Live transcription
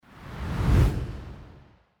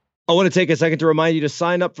I want to take a second to remind you to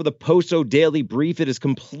sign up for the Poso Daily Brief. It is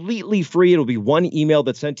completely free. It'll be one email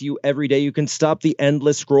that's sent to you every day. You can stop the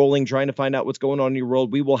endless scrolling, trying to find out what's going on in your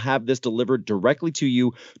world. We will have this delivered directly to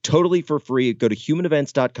you, totally for free. Go to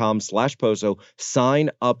humanevents.com/Poso. Sign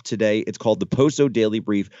up today. It's called the Poso Daily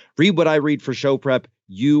Brief. Read what I read for show prep.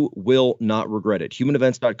 You will not regret it.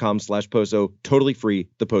 humanevents.com/Poso. Totally free.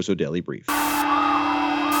 The Poso Daily Brief.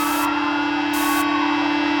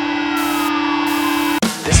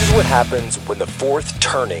 This is what happens when the fourth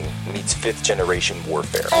turning meets fifth generation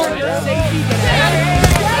warfare.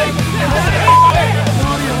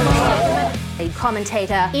 A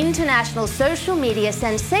commentator, international social media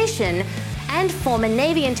sensation, and former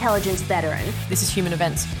Navy intelligence veteran. This is Human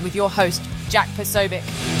Events with your host, Jack Posobiec.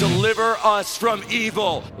 Deliver us from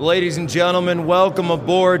evil. Ladies and gentlemen, welcome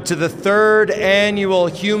aboard to the third annual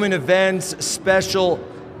Human Events special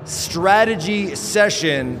strategy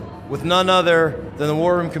session with none other than the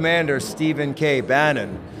War Room Commander, Stephen K.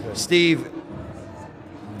 Bannon. Steve,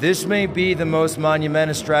 this may be the most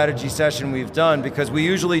monumentous strategy session we've done because we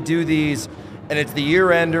usually do these and it's the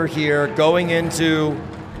year-ender here going into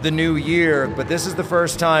the new year, but this is the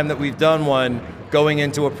first time that we've done one going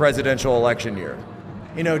into a presidential election year.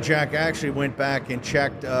 You know, Jack, I actually went back and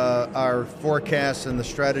checked our forecast and the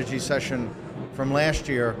strategy session from last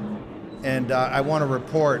year, and I want to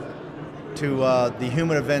report to the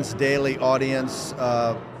Human Events Daily audience,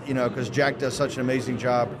 because Jack does such an amazing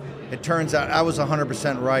job. It turns out I was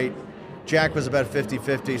 100% right. Jack was about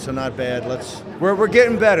 50-50, so not bad. We're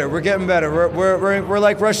getting better. We're getting better. We're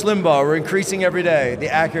like Rush Limbaugh. We're increasing every day the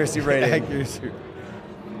accuracy rating. Accuracy.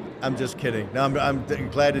 I'm just kidding. No, I'm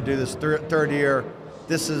glad to do this third year.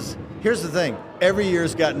 Here's the thing. Every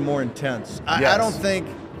year's gotten more intense. I don't think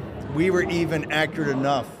we were even accurate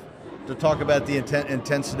enough to talk about the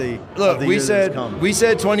intensity of the year that's come. We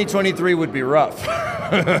said 2023 would be rough.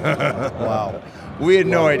 Wow. We had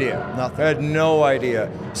no idea. Nothing. I had no idea.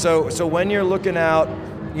 So when you're looking out,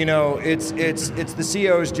 it's the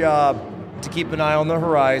CEO's job to keep an eye on the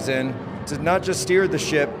horizon, to not just steer the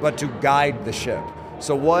ship, but to guide the ship.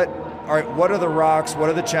 So what are the rocks? What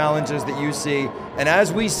are the challenges that you see? And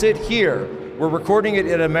as we sit here, we're recording it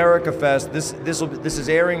at America Fest. This is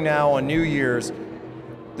airing now on New Year's.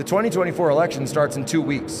 The 2024 election starts in 2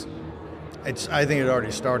 weeks. I think it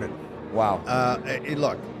already started. Wow.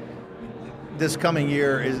 Look, this coming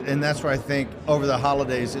year and that's why I think over the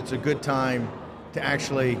holidays it's a good time to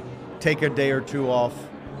actually take a day or two off.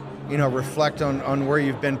 Reflect on where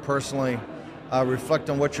you've been personally. Reflect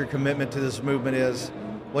on what your commitment to this movement is,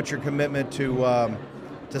 what your commitment to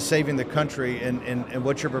saving the country, and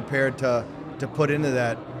what you're prepared to put into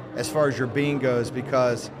that as far as your being goes,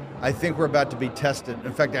 because I think we're about to be tested.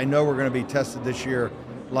 In fact, I know we're going to be tested this year.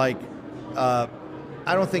 I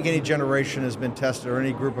don't think any generation has been tested or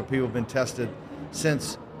any group of people have been tested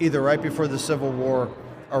since either right before the Civil War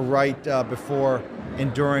or right before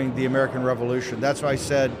and during the American Revolution. That's why I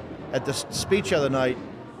said at the speech the other night,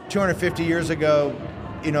 250 years ago,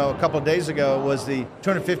 a couple of days ago, was the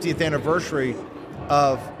 250th anniversary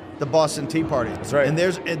of the Boston Tea Party. That's right. And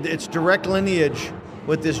it's direct lineage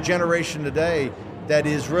with this generation today that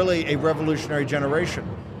is really a revolutionary generation.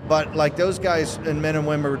 But like those guys and men and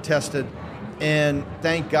women were tested, and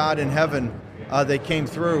thank God in heaven they came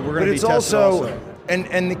through. We're going to be tested also.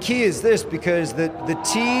 And the key is this, because the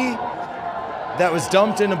tea that was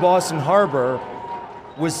dumped into Boston Harbor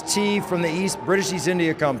was tea from the British East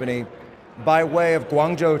India Company by way of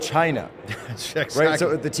Guangzhou, China. Exactly. Right?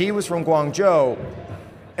 So the tea was from Guangzhou.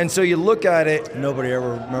 And so you look at it. Nobody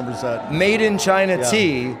ever remembers that. Made in China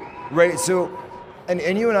tea, right? So,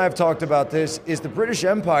 and you and I have talked about this, is the British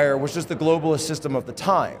Empire was just the globalist system of the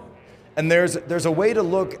time. And there's a way to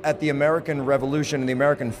look at the American Revolution and the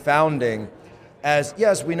American founding as,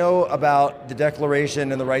 yes, we know about the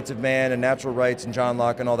Declaration and the rights of man and natural rights and John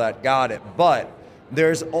Locke and all that, got it. But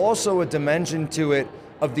there's also a dimension to it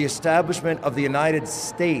of the establishment of the United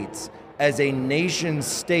States as a nation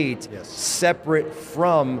state, separate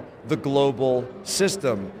from the global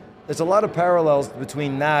system. There's a lot of parallels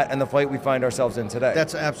between that and the fight we find ourselves in today.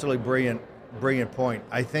 That's absolutely brilliant point.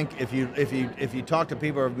 I think if you talk to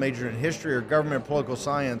people who have majored in history or government or political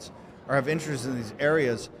science or have interest in these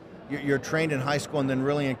areas, you're trained in high school and then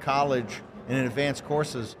really in college and in advanced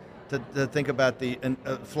courses to think about the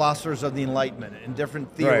philosophers of the Enlightenment and different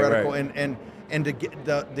theoretical and to get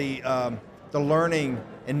the learning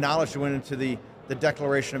and knowledge that went into the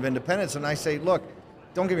Declaration of Independence. And I say, look,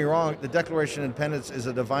 don't get me wrong, the Declaration of Independence is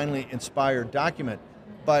a divinely inspired document,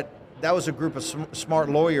 but that was a group of smart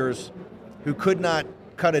lawyers who could not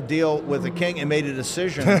cut a deal with the king and made a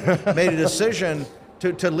decision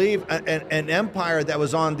to leave an empire that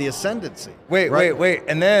was on the ascendancy. Wait,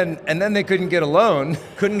 and then they couldn't get a loan.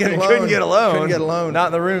 Couldn't get a loan. Couldn't get a loan. Couldn't get a loan. Not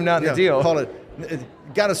in the room, not in the deal. Hold it.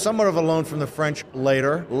 Got somewhat of a loan from the French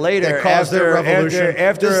later. That caused their revolution.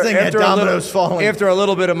 This thing had dominoes falling. After a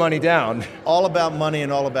little bit of money down. All about money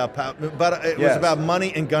and all about power. But it was about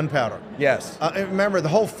money and gunpowder. Yes. Remember, the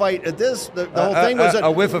whole fight at this, the whole thing was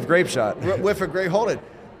a whiff of grape shot. Whiff of grape, hold it.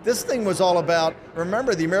 This thing was all about,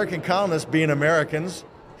 remember, the American colonists, being Americans,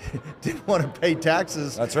 didn't want to pay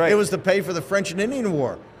taxes. That's right. It was to pay for the French and Indian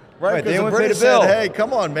War. Right, they because the wouldn't British pay the bill. said, "Hey,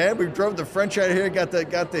 come on, man! We drove the French out of here, got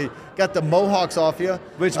the Mohawks off you."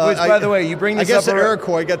 Which, by the way, you bring this up. I guess the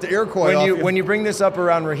Iroquois got the Iroquois off you. When you bring this up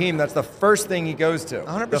around Raheem, that's the first thing he goes to.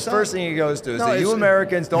 100%. The first thing he goes to is that you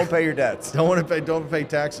Americans don't pay your debts. Don't pay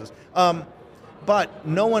taxes. But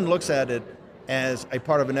no one looks at it as a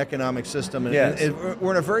part of an economic system. And, yes. and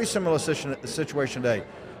we're in a very similar situation today.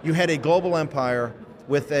 You had a global empire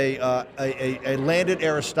with a landed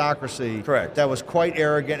aristocracy. Correct. That was quite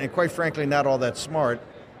arrogant and quite frankly not all that smart,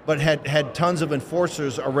 but had tons of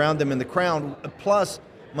enforcers around them in the crown, plus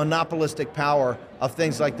monopolistic power of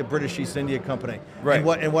things like the British East India Company. Right.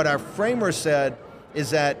 And what our framers said is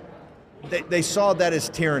that they saw that as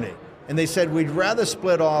tyranny. And they said, we'd rather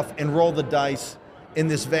split off and roll the dice in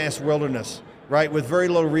this vast wilderness, right, with very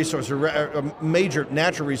little resources, major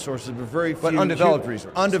natural resources, but very few. But undeveloped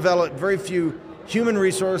resources. Undeveloped, very few human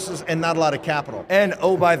resources and not a lot of capital. And,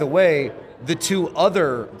 oh, by the way, the two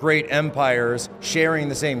other great empires sharing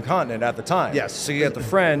the same continent at the time. Yes. So you got the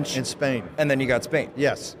French. And Spain. And then you got Spain.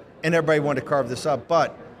 Yes. And everybody wanted to carve this up.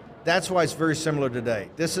 But that's why it's very similar today.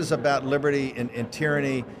 This is about liberty and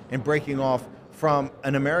tyranny and breaking off from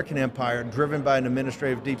an American empire driven by an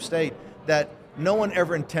administrative deep state that no one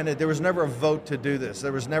ever intended. There was never a vote to do this.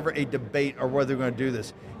 There was never a debate or whether they're going to do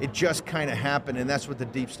this. It just kind of happened, and that's what the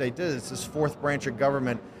deep state did. It's this fourth branch of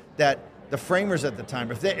government that the framers at the time,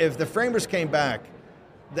 if the framers came back,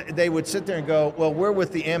 they would sit there and go, well, we're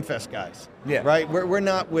with the AmFest guys, right? We're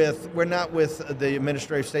not with the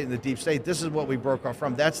administrative state and the deep state. This is what we broke off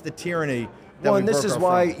from. That's the tyranny. Well, and this is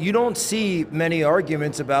why you don't see many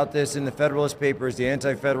arguments about this in the Federalist Papers, the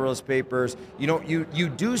Anti-Federalist Papers. You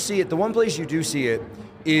do see it. The one place you do see it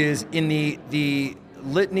is in the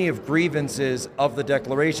litany of grievances of the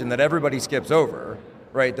Declaration that everybody skips over,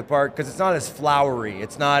 right? The part, because it's not as flowery,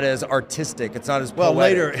 it's not as artistic, it's not as poetic. Well,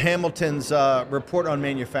 later, Hamilton's report on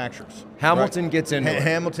manufacturers. Hamilton gets into it.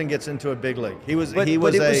 Hamilton gets into a big league. But it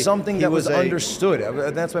was something that was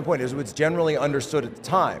understood. That's my point. It was generally understood at the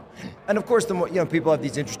time. And of course, people have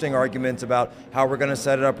these interesting arguments about how we're going to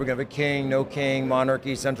set it up. We're going to have a king, no king,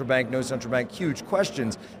 monarchy, central bank, no central bank. Huge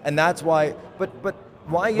questions. And that's why. But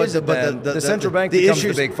why is it then the central bank becomes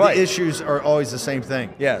the big fight? The issues are always the same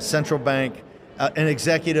thing. Yes. Central bank. An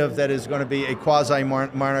executive that is going to be a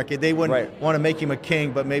quasi-monarchy. They wouldn't want to make him a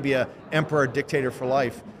king, but maybe an emperor, dictator for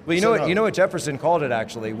life. Well, you know what Jefferson called it,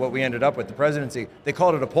 actually, what we ended up with, the presidency? They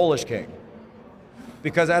called it a Polish king.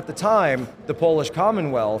 Because at the time, the Polish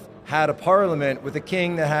Commonwealth had a parliament with a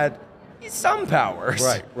king that had some powers,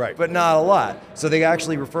 right, but not a lot. So they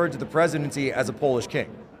actually referred to the presidency as a Polish king.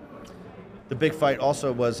 The big fight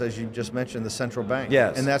also was, as you just mentioned, the central bank.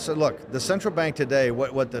 Yes. And that's, look, the central bank today,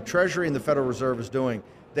 what the Treasury and the Federal Reserve is doing,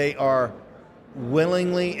 they are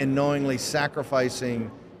willingly and knowingly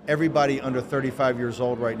sacrificing everybody under 35 years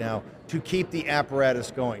old right now to keep the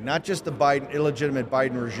apparatus going. Not just the illegitimate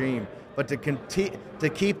Biden regime, but to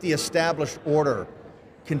keep the established order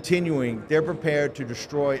continuing. They're prepared to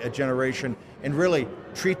destroy a generation and really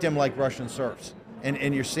treat them like Russian serfs.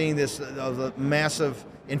 And you're seeing this the massive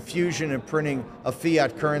infusion and printing of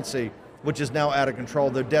fiat currency, which is now out of control.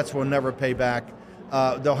 Their debts will never pay back.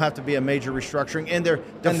 There'll have to be a major restructuring. And they're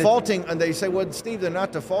defaulting, and they say, well, Steve, they're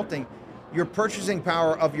not defaulting. Your purchasing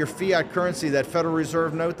power of your fiat currency, that Federal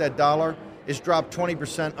Reserve note, that dollar, is dropped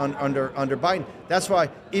 20% under Biden. That's why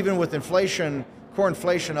even with inflation, core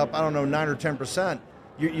inflation up, 9 or 10%,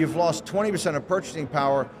 you've lost 20% of purchasing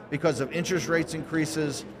power because of interest rates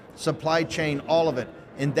increases, supply chain, all of it.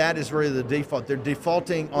 And that is really the default. They're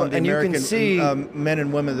defaulting on the American men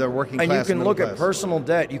and women that are working class. And you can look at personal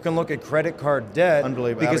debt. You can look at credit card debt.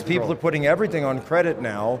 Unbelievable. Because people are putting everything on credit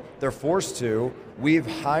now. They're forced to. We have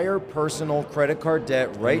higher personal credit card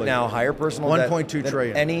debt right now, higher personal debt 1.2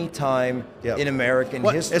 trillion. Any time in American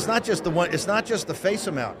history. It's not just the face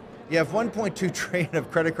amount. You have 1.2 trillion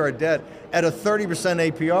of credit card debt at a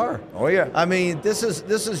 30% APR. Oh yeah. I mean, this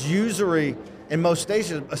is usury in most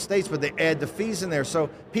states, but they add the fees in there, so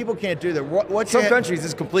people can't do that. Some countries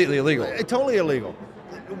it's completely illegal. Totally illegal.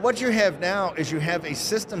 What you have now is you have a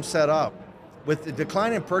system set up with the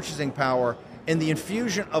decline in purchasing power and the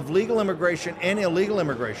infusion of legal immigration and illegal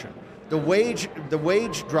immigration, the wage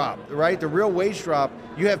drop, right? The real wage drop.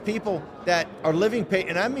 You have people that are living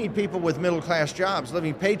and I mean people with middle class jobs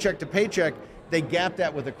living paycheck to paycheck. They gap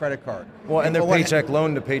that with a credit card. Well, and they're paycheck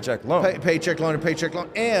loan to paycheck loan. Paycheck loan to paycheck loan.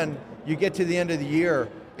 And you get to the end of the year,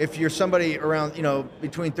 if you're somebody around,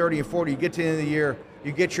 between 30 and 40, you get to the end of the year,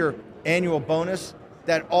 you get your annual bonus.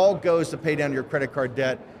 That all goes to pay down your credit card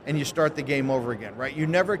debt, and you start the game over again, right? You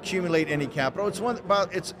never accumulate any capital.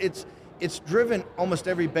 It's driven almost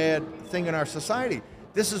every bad thing in our society.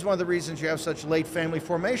 This is one of the reasons you have such late family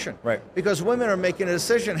formation. Right. Because women are making a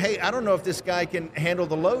decision, hey, I don't know if this guy can handle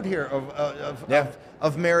the load here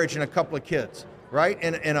of marriage and a couple of kids, right?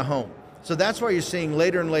 And a home. So that's why you're seeing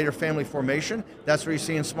later and later family formation. That's where you're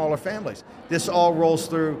seeing smaller families. This all rolls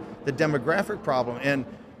through the demographic problem.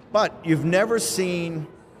 But you've never seen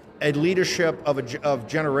a leadership of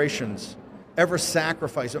generations ever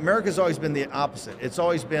sacrifice. America's always been the opposite. It's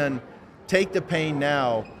always been take the pain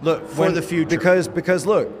now for the future. Because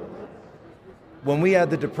look, when we had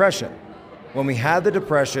the Depression,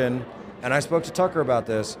 and I spoke to Tucker about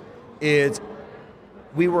this,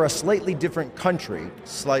 we were a slightly different country.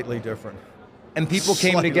 Slightly different. And people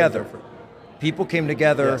came together. People came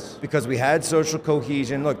together because we had social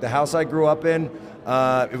cohesion. Look, the house I grew up in,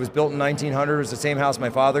 it was built in 1900. It was the same house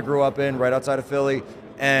my father grew up in, right outside of Philly.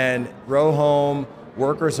 And row home,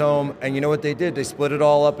 workers home, and you know what they did? They split it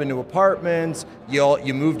all up into apartments.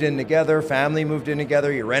 You moved in together, family moved in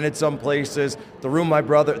together, you rented some places. The room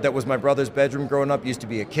that was my brother's bedroom growing up used to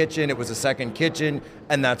be a kitchen. It was a second kitchen,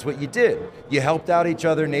 and that's what you did. You helped out each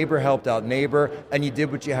other, neighbor helped out neighbor, and you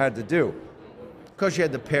did what you had to do. Because you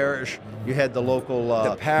had the parish, you had the local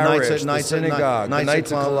the parish, the synagogue, the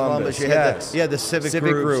Knights of Columbus. You had the civic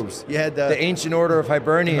groups. You had the Ancient Order of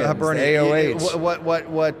Hibernians, the AOH.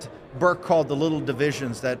 What Burke called the little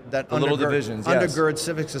divisions that undergird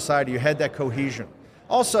civic society. You had that cohesion.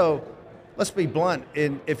 Also, let's be blunt.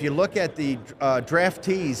 If you look at the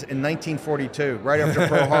draftees in 1942, right after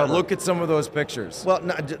Pearl Harbor, look at some of those pictures. Well,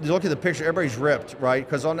 look at the picture. Everybody's ripped, right?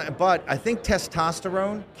 But I think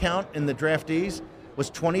testosterone count in the draftees was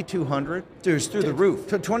 2,200. Dude, it's through the roof.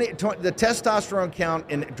 The testosterone count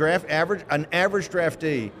in an average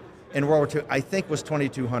draftee in World War II, I think, was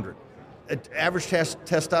 2,200. Average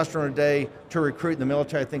testosterone a day to recruit in the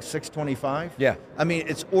military, I think 625. Yeah. I mean,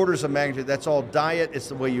 it's orders of magnitude. That's all diet. It's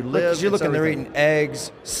the way you live. Because you're looking, they're eating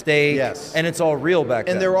eggs, steak, and it's all real back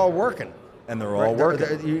then. And they're all working.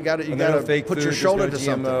 You got to put your shoulder to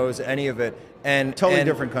something. GMOs, any of it. And totally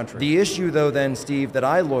different country. The issue, though, then, Steve, that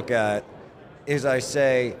I look at is I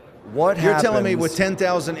say, what happens? You're telling me with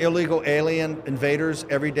 10,000 illegal alien invaders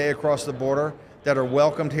every day across the border that are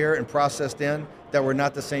welcomed here and processed in, that we're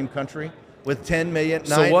not the same country? With 10 million,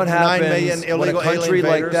 so what happens 9 million illegal when a country alien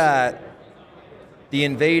invaders? Like that, the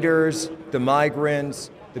invaders, the migrants,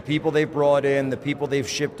 the people they've brought in, the people they've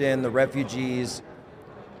shipped in, the refugees,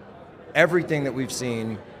 everything that we've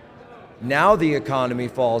seen, now the economy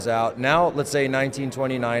falls out. Now, let's say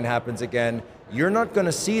 1929 happens again. You're not going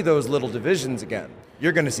to see those little divisions again.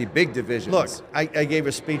 You're going to see big divisions. Look, I gave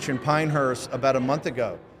a speech in Pinehurst about a month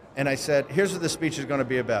ago, and I said, here's what the speech is going to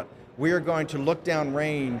be about. We are going to look down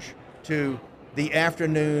range to the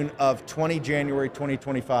afternoon of 20 January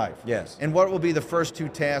 2025. Yes. And what will be the first two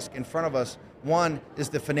tasks in front of us? One is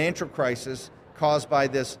the financial crisis caused by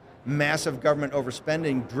this massive government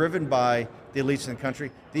overspending driven by the elites in the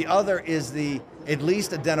country. The other is the at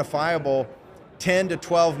least identifiable 10 to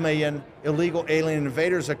 12 million illegal alien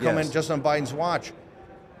invaders that come in just on Biden's watch.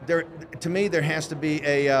 To me, there has to be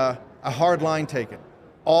a hard line taken.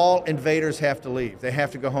 All invaders have to leave. They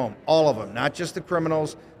have to go home. All of them, not just the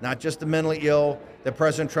criminals, not just the mentally ill that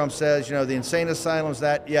President Trump says, the insane asylums,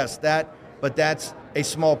 but that's a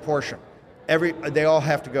small portion. They all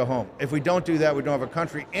have to go home. If we don't do that, we don't have a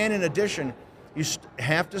country. And in addition, you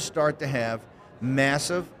have to start to have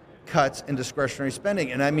massive cuts in discretionary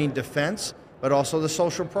spending. And I mean defense, but also the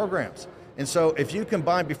social programs. And so if you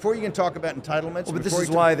combine, before you can talk about entitlements... Well, but this is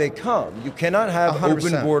why they come. You cannot have 100%.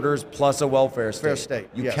 Open borders plus a welfare state. Fair state,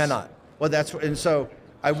 You cannot. Well, and so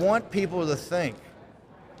I want people to think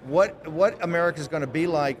what America is going to be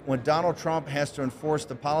like when Donald Trump has to enforce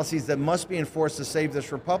the policies that must be enforced to save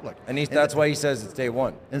this republic. And that's why he says it's day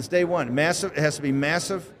one. And it's day one. Massive. It has to be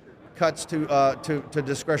massive cuts to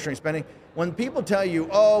discretionary spending. When people tell you,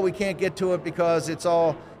 we can't get to it because it's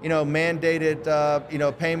all,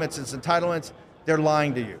 mandated, payments, it's entitlements, they're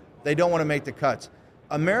lying to you. They don't want to make the cuts.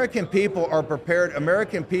 American people are prepared.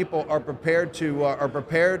 American people are prepared to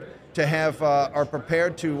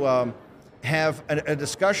have a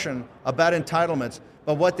discussion about entitlements.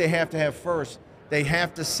 But what they have to have first They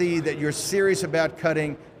have to see that you're serious about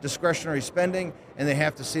cutting discretionary spending, and they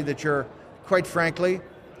have to see that you're, quite frankly,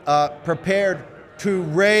 prepared to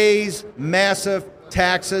raise massive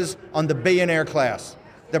taxes on the billionaire class.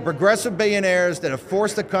 The progressive billionaires that have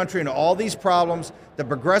forced the country into all these problems, the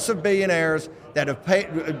progressive billionaires that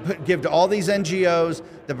have give to all these NGOs,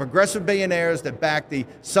 the progressive billionaires that back the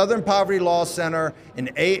Southern Poverty Law Center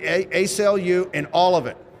and ACLU and all of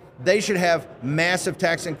it. They should have massive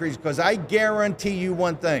tax increases, because I guarantee you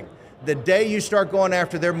one thing: the day you start going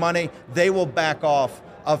after their money, they will back off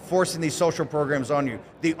of forcing these social programs on you.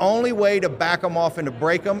 The only way to back them off and to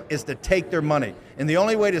break them is to take their money. And the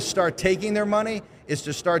only way to start taking their money is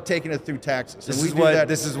to start taking it through taxes. This is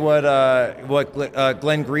what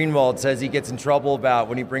Glenn Greenwald says he gets in trouble about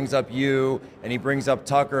when he brings up you and he brings up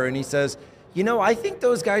Tucker, and he says, you know, I think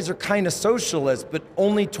those guys are kind of socialist, but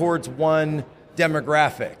only towards one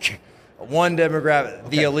demographic. The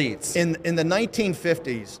elites. In the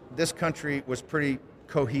 1950s, this country was pretty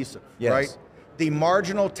cohesive, yes. Right? The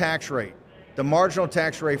marginal tax rate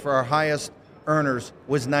for our highest earners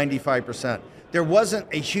was 95%. There wasn't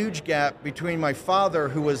a huge gap between my father,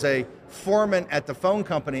 who was a foreman at the phone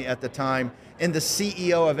company at the time, and the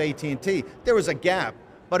CEO of AT&T. There was a gap,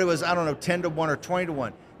 but it was, 10 to 1 or 20 to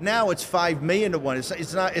 1. Now it's 5 million to 1.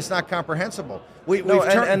 It's not comprehensible.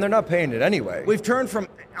 And they're not paying it anyway. We've turned from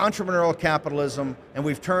entrepreneurial capitalism, and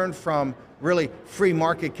we've turned from really free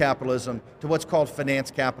market capitalism to what's called finance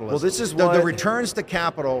capitalism. Well, this is the returns to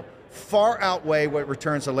capital far outweigh what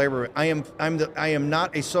returns to labor. I am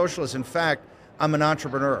not a socialist. In fact, I'm an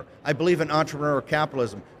entrepreneur. I believe in entrepreneurial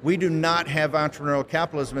capitalism. We do not have entrepreneurial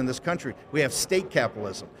capitalism in this country. We have state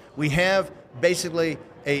capitalism. We have basically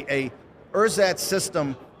a ersatz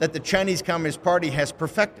system that the Chinese Communist Party has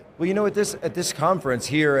perfected. Well, you know, at this conference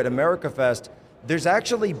here at America Fest, there's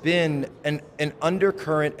actually been an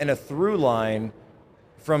undercurrent and a through line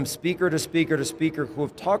from speaker to speaker to speaker who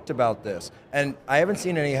have talked about this. And I haven't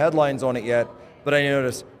seen any headlines on it yet, but I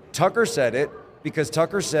noticed Tucker said it, because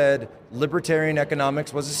Tucker said libertarian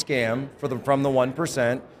economics was a scam from the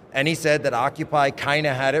 1%, and he said that Occupy kind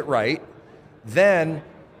of had it right. Then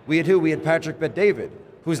we had who? We had Patrick Bet-David,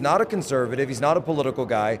 who's not a conservative, he's not a political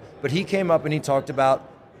guy, but he came up and he talked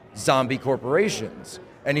about zombie corporations.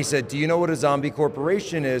 And he said, do you know what a zombie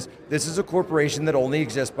corporation is? This is a corporation that only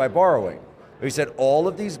exists by borrowing. He said all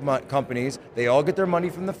of these companies, they all get their money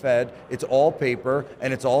from the Fed, it's all paper,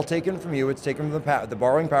 and it's all taken from you, it's taken from the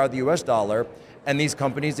borrowing power of the US dollar, and these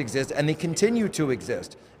companies exist, and they continue to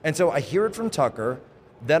exist. And so I hear it from Tucker,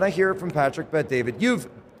 then I hear it from Patrick Bet-David. You've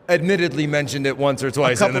admittedly mentioned it once or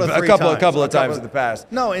twice, a couple of times in the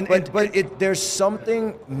past. No, but there's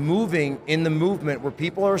something moving in the movement where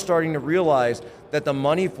people are starting to realize that the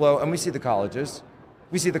money flow, and we see the colleges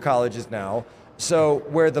now, so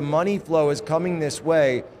where the money flow is coming this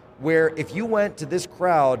way, where if you went to this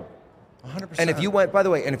crowd, 100%. and if you went, by the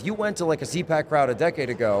way, and if you went to like a CPAC crowd a decade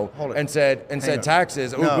ago and said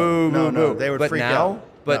taxes, no, they would freak out.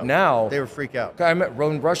 But now they would freak out. I met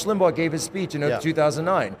when Rush Limbaugh gave his speech in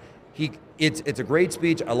 2009. It's a great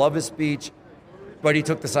speech. I love his speech, but he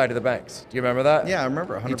took the side of the banks. Do you remember that? Yeah, I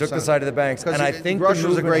remember. 100%. He took the side of the banks, and I think Rush the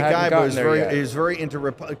was a great guy, but he was very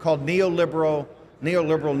into called neoliberal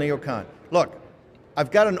neocon. Look,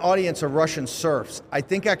 I've got an audience of Russian serfs. I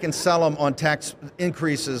think I can sell them on tax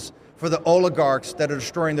increases for the oligarchs that are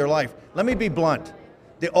destroying their life. Let me be blunt.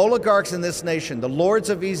 The oligarchs in this nation, the lords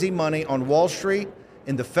of easy money on Wall Street,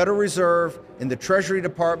 in the Federal Reserve, in the Treasury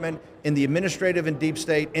Department, in the administrative and deep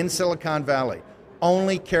state, in Silicon Valley,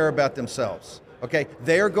 only care about themselves. Okay,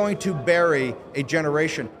 they are going to bury a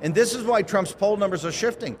generation. And this is why Trump's poll numbers are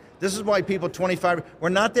shifting. This is why people 25, we're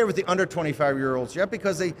not there with the under 25-year-olds yet,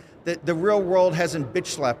 because the real world hasn't bitch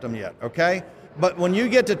slapped them yet, okay? But when you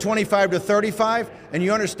get to 25 to 35 and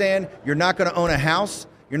you understand you're not going to own a house,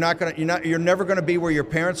 you're never going to be where your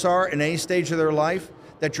parents are in any stage of their life,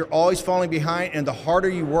 that you're always falling behind, and the harder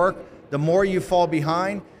you work, the more you fall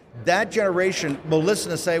behind, that generation will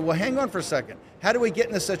listen and say, well, hang on for a second. How do we get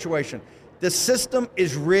in this situation? The system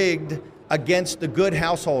is rigged against the good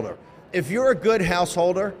householder. If you're a good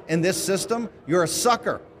householder in this system, you're a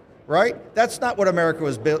sucker, right? That's not what America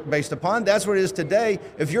was based upon. That's what it is today.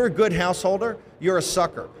 If you're a good householder, you're a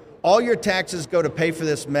sucker. All your taxes go to pay for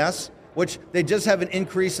this mess, which they just have an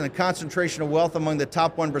increase in the concentration of wealth among the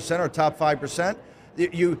top 1% or top 5%.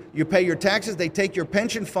 You pay your taxes, they take your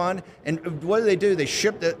pension fund, and what do? They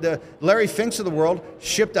ship the Larry Finks of the world,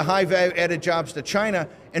 ship the high value added jobs to China,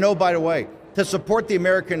 and oh, by the way, to support the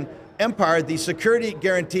American empire, the security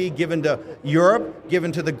guarantee given to Europe,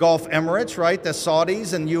 given to the Gulf Emirates, right, the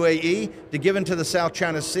Saudis and UAE, to given to the South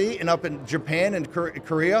China Sea and up in Japan and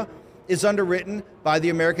Korea, is underwritten by the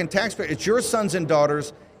American taxpayer. It's your sons and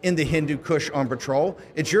daughters in the Hindu Kush on patrol.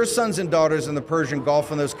 It's your sons and daughters in the Persian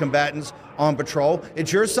Gulf and those combatants on patrol.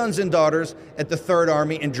 It's your sons and daughters at the Third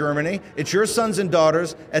Army in Germany. It's your sons and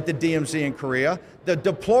daughters at the DMZ in Korea. The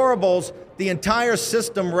deplorables, the entire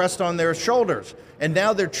system rests on their shoulders. And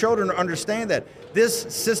now their children understand that. This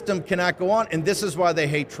system cannot go on, and this is why they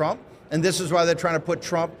hate Trump, and this is why they're trying to put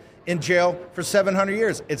Trump in jail for 700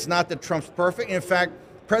 years. It's not that Trump's perfect. In fact,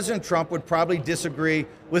 President Trump would probably disagree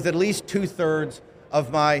with at least 2/3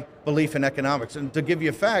 of my belief in economics. And to give you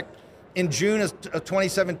a fact, in June of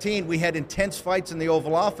 2017, we had intense fights in the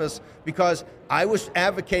Oval Office because I was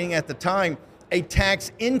advocating at the time a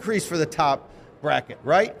tax increase for the top bracket,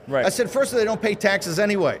 right? I said, first of all, they don't pay taxes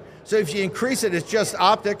anyway. So if you increase it, it's just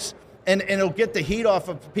optics, and it'll get the heat off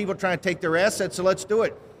of people trying to take their assets, so let's do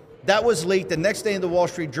it. That was leaked. The next day in the Wall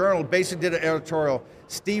Street Journal basically did an editorial,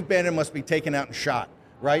 Steve Bannon must be taken out and shot.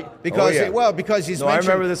 Right? Because because he's mentioned. I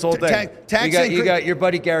remember this whole thing. You got your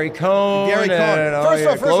buddy Gary Cohn. First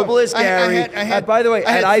of all, globalist Gary. I had, by the way,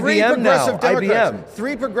 at IBM now. IBM.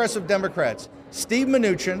 3 progressive Democrats: Steve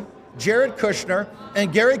Mnuchin, Jared Kushner,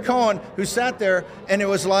 and Gary Cohn, who sat there, and it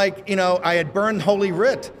was like, I had burned Holy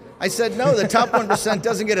Writ. I said, no, the top 1%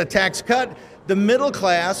 doesn't get a tax cut. The middle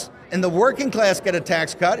class and the working class get a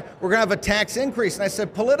tax cut. We're going to have a tax increase. And I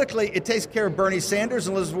said, politically, it takes care of Bernie Sanders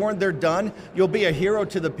and Elizabeth Warren. They're done. You'll be a hero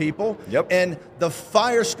to the people. Yep. And the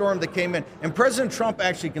firestorm that came in, and President Trump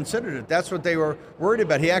actually considered it. That's what they were worried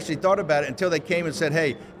about. He actually thought about it until they came and said,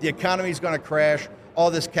 hey, the economy's going to crash.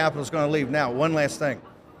 All this capital is going to leave. Now, one last thing.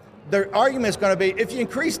 Their argument is going to be, if you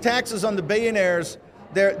increase taxes on the billionaires,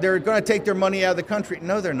 they're going to take their money out of the country.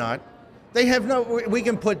 No, they're not. They have we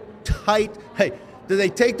can put tight, hey, do they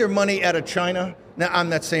take their money out of China? Now, I'm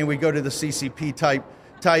not saying we go to the CCP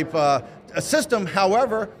type system.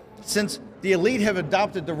 However, since the elite have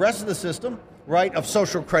adopted the rest of the system, right, of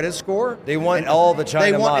social credit score. They want all the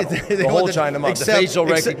China model, the whole China model, the facial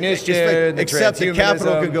recognition, except the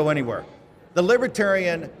capital could go anywhere. The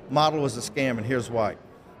libertarian model was a scam, and here's why.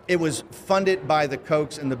 It was funded by the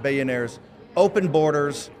Kochs and the billionaires, open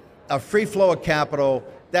borders, a free flow of capital,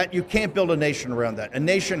 that you can't build a nation around that. A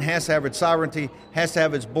nation has to have its sovereignty, has to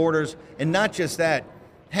have its borders, and not just that,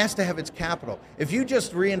 has to have its capital. If you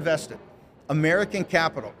just reinvested American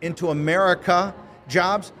capital into America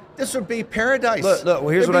jobs, this would be paradise. Look, well,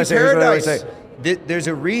 here's what I say. There's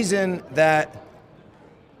a reason that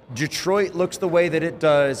Detroit looks the way that it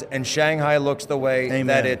does and Shanghai looks the way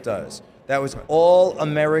that it does. That was all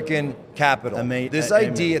American capital. This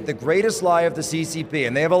idea, the greatest lie of the CCP,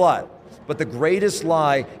 and they have a lot, but the greatest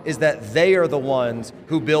lie is that they are the ones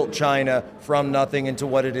who built China from nothing into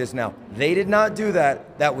what it is now. They did not do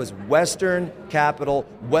that. That was Western capital,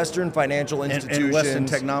 Western financial institutions. And Western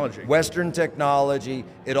technology. Western technology.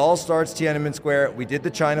 It all starts Tiananmen Square. We did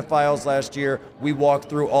the China files last year. We walked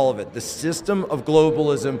through all of it. The system of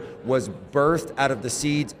globalism was birthed out of the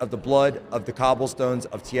seeds of the blood of the cobblestones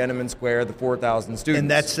of Tiananmen Square, the 4,000 students.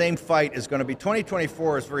 And that same fight is going to be,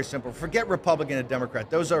 2024 is very simple. Forget Republican and Democrat.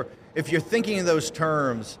 Those are, if you're thinking in those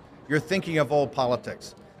terms, you're thinking of old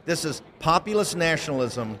politics. This is populist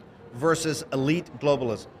nationalism versus elite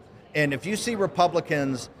globalism. And if you see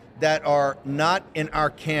Republicans that are not in our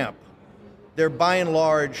camp, they're by and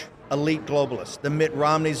large elite globalists. The Mitt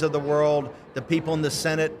Romneys of the world, the people in the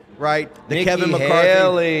Senate, right? The Nikki Kevin McCarthy,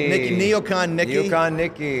 Haley. neocon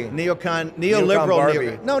Nikki.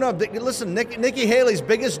 Neoliberal. No, listen, Nikki Haley's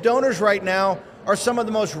biggest donors right now are some of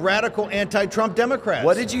the most radical anti-Trump Democrats.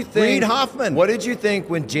 What did you think? Reid Hoffman. What did you think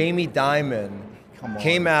when Jamie Dimon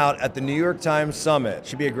came out at the New York Times summit?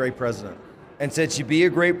 She'd be a great president. And said she'd be a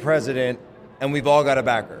great president, and we've all got to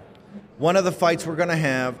back her. One of the fights we're going to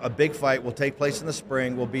have, a big fight, will take place in the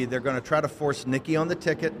spring, will be they're going to try to force Nikki on the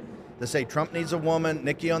ticket. They say Trump needs a woman,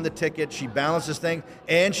 Nikki on the ticket, she balances things,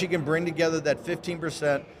 and she can bring together that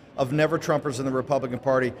 15% of never-Trumpers in the Republican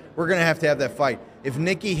Party. We're going to have that fight. If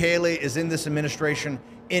Nikki Haley is in this administration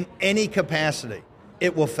in any capacity,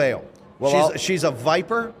 it will fail. Well, she's a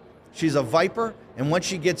viper. She's a viper, and once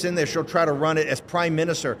she gets in there, she'll try to run it as prime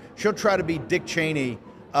minister. She'll try to be Dick Cheney.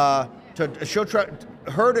 Her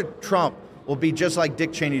to Trump will be just like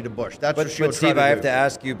Dick Cheney to Bush. That's what she'll try to do. But Steve, I have to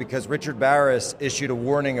ask you, because Richard Barris issued a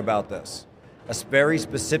warning about this, a very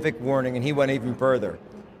specific warning, and he went even further.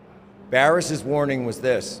 Barris's warning was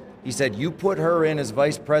this. He said, you put her in as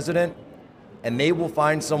vice president, and they will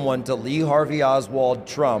find someone to Lee Harvey Oswald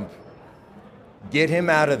Trump, get him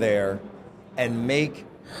out of there, and make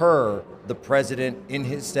her the president in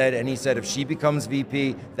his stead. And he said if she becomes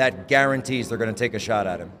VP, that guarantees they're going to take a shot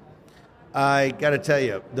at him. I got to tell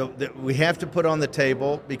you, we have to put on the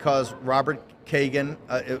table, because Robert Kagan,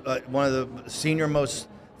 one of the senior most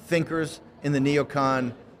thinkers in the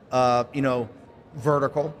neocon,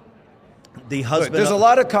 vertical. The husband. There's a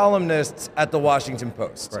lot of columnists at the Washington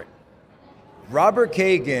Post. Right. Robert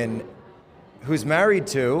Kagan, who's married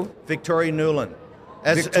to Victoria Nuland.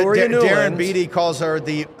 As Victoria Nuland, Darren Beatty calls her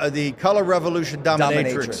the color revolution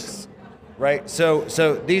dominatrix. Right? So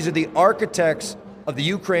these are the architects of the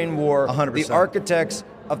Ukraine war, 100%. the architects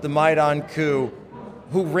of the Maidan coup,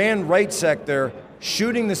 who ran right sector,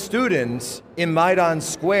 shooting the students in Maidan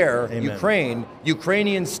Square, Amen.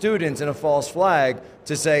 Ukrainian students in a false flag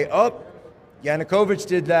to say, oh, Yanukovych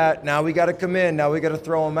did that, now we got to come in, now we got to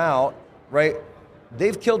throw him out, right?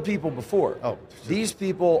 They've killed people before. Oh, these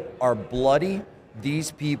people are bloody.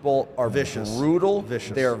 These people are vicious, brutal.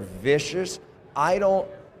 vicious. They're vicious. And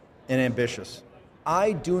ambitious.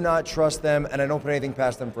 I do not trust them, and I don't put anything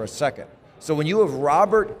past them for a second. So when you have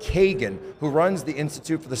Robert Kagan, who runs the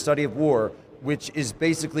Institute for the Study of War, which is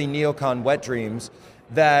basically neocon wet dreams,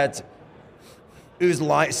 that is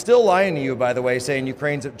still lying to you, by the way, saying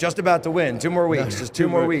Ukraine's just about to win. 2 more weeks, just 2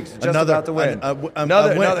 more weeks, just about to win.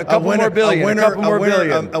 Another couple more billion, a couple more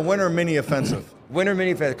billion. A winter mini offensive. Winter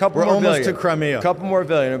mini offensive, a couple We're more almost billion. to Crimea. A couple more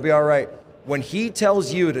billion, it'll be all right. When he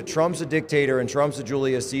tells you that Trump's a dictator and Trump's a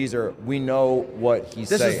Julius Caesar, we know what he's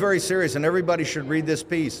saying. This is very serious, and everybody should read this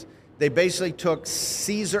piece. They basically took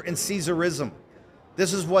Caesar and Caesarism.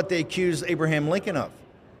 This is what they accused Abraham Lincoln of.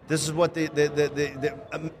 This is what the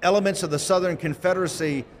elements of the Southern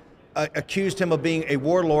Confederacy accused him of being a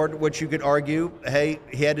warlord, which you could argue, hey,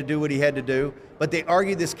 he had to do what he had to do. But they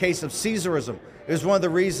argued this case of Caesarism. It was one of the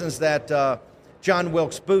reasons that John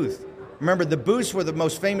Wilkes Booth, remember, the Booths were the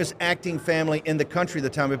most famous acting family in the country at the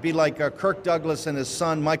time. It'd be like Kirk Douglas and his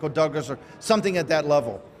son, Michael Douglas, or something at that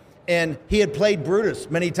level. And he had played Brutus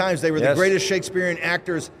many times. They were the greatest Shakespearean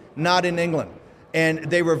actors not in England. And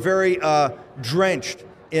they were very drenched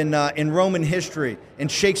in Roman history, in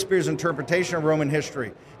Shakespeare's interpretation of Roman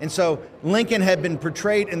history. And so Lincoln had been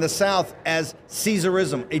portrayed in the South as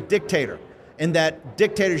Caesarism, a dictator. And that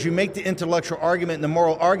dictators, you make the intellectual argument and the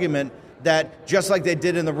moral argument that just like they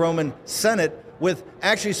did in the Roman Senate with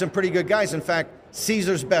actually some pretty good guys. In fact,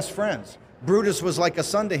 Caesar's best friends. Brutus was like a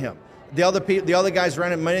son to him. The other guys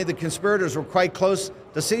around him, many of the conspirators were quite close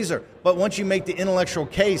to Caesar. But once you make the intellectual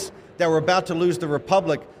case that we're about to lose the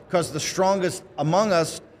Republic because the strongest among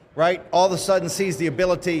us, right, all of a sudden sees the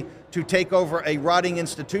ability to take over a rotting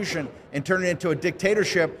institution and turn it into a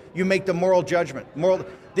dictatorship, you make the moral judgment.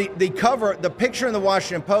 The picture in the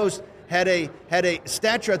Washington Post had a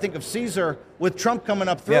statue, I think, of Caesar with Trump coming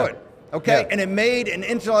up through it. Okay, and it made an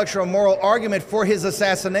intellectual moral argument for his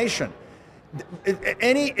assassination.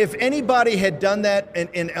 If anybody had done that,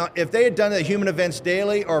 if they had done that at Human Events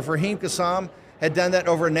Daily, or if Raheem Kassam had done that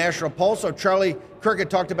over a National Pulse, or Charlie Kirk had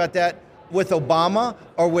talked about that with Obama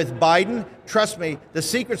or with Biden, trust me, the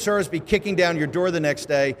Secret Service be kicking down your door the next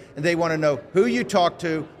day, and they want to know who you talked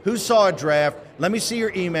to, who saw a draft, let me see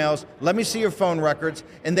your emails, let me see your phone records,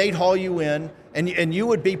 and they'd haul you in, and you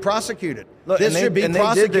would be prosecuted. Look, this should be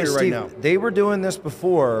prosecuted right now. They were doing this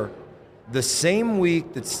before. The same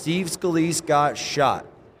week that Steve Scalise got shot,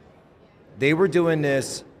 they were doing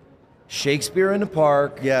this. Shakespeare in the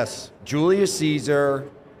Park. Yes. Julius Caesar.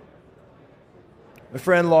 My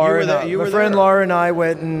friend Laura and I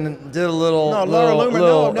went and did a little. No, Laura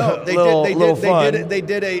Loomer. No. They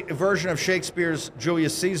did a version of Shakespeare's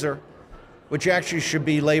Julius Caesar, which actually should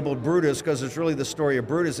be labeled Brutus because it's really the story of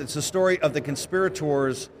Brutus. It's the story of the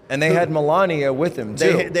conspirators. And they had Melania with him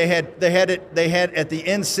too. They had at the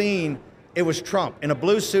end scene. It was Trump in a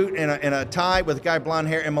blue suit and a tie with a guy blonde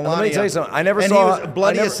hair and Melania. Let me tell you something. I never saw he was a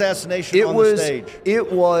bloody assassination on the stage. It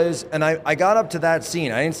was, and I got up to that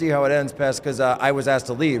scene. I didn't see how it ends past because I was asked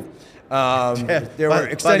to leave. There were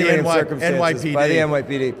extenuating circumstances by the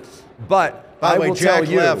NYPD. But by the way, will tell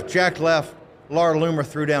you, Jack left. Laura Loomer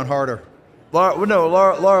threw down harder. Laura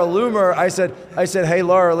Loomer, I said, hey,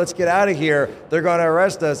 Laura, let's get out of here. They're going to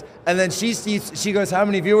arrest us. And then she goes, how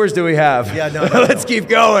many viewers do we have? Yeah, no. Let's keep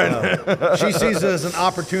going. No. She sees it as an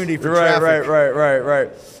opportunity for traffic.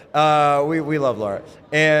 Right. We love Laura.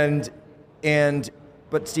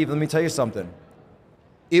 But Steve, let me tell you something.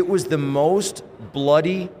 It was the most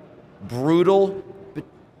bloody, brutal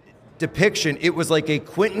depiction. It was like a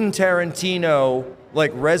Quentin Tarantino,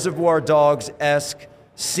 like Reservoir Dogs-esque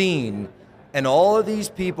scene. And all of these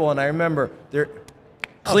people, and I remember, they're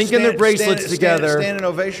clinking their bracelets together. Standing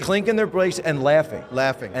ovation. Clinking their bracelets and laughing.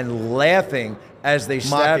 And laughing as they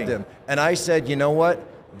stabbed him. And I said, you know what?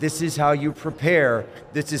 This is how you prepare.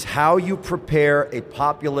 This is how you prepare a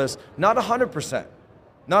populist, not 100%.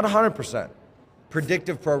 Not 100%.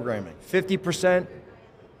 Predictive programming. 50%,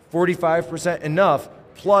 45% enough,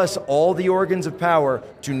 plus all the organs of power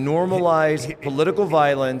to normalize political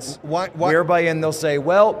violence, whereby and they'll say,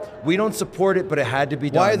 well, we don't support it, but it had to be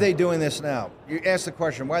done. Why are they doing this now? You ask the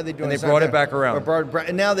question, why are they doing this now? And they brought it back around.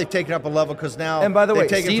 And now they've taken up a level because now... And by the way,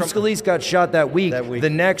 Steve Scalise got shot that week. The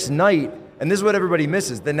next night, and this is what everybody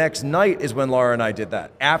misses, the next night is when Laura and I did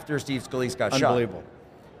that, after Steve Scalise got shot. Unbelievable.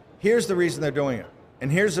 Here's the reason they're doing it.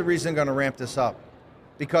 And here's the reason they're going to ramp this up.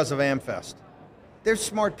 Because of AmFest. They're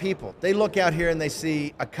smart people. They look out here and they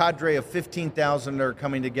see a cadre of 15,000 that are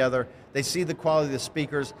coming together. They see the quality of the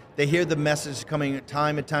speakers. They hear the message coming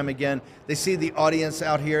time and time again. They see the audience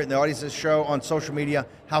out here and the audiences show on social media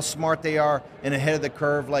how smart they are and ahead of the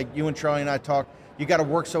curve. Like you and Charlie and I talk, you got to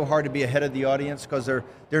work so hard to be ahead of the audience because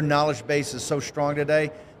their knowledge base is so strong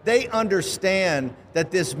today. They understand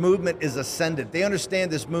that this movement is ascendant. They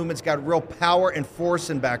understand this movement's got real power and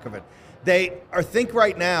force in back of it. They think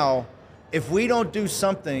right now, if we don't do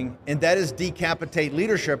something, and that is decapitate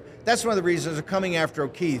leadership, that's one of the reasons they're coming after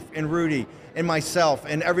O'Keefe and Rudy and myself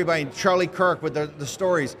and everybody, Charlie Kirk with the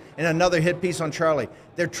stories and another hit piece on Charlie.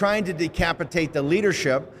 They're trying to decapitate the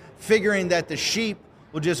leadership, figuring that the sheep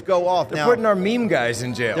will just go off. They're putting our meme guys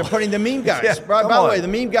in jail. They're putting the meme guys. Yeah, by the way, the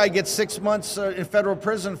meme guy gets 6 months in federal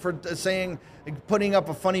prison for putting up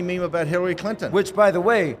a funny meme about Hillary Clinton. Which, by the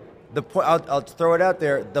way, I'll throw it out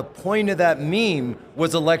there, the point of that meme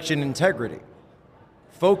was election integrity.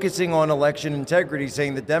 Focusing on election integrity,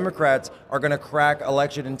 saying the Democrats are going to crack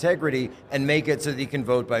election integrity and make it so that you can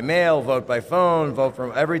vote by mail, vote by phone, vote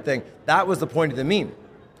from everything. That was the point of the meme.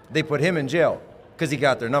 They put him in jail because he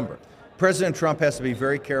got their number. President Trump has to be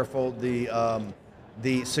very careful.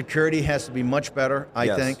 The security has to be much better,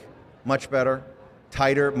 I think. Much better.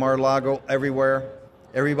 Tighter, Mar-a-Lago, everywhere.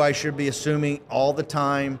 Everybody should be assuming all the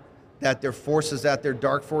time that there are forces out there,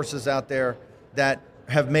 dark forces out there, that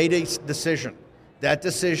have made a decision. That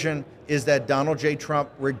decision is that Donald J. Trump,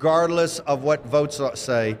 regardless of what votes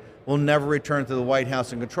say, will never return to the White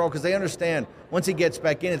House in control, because they understand once he gets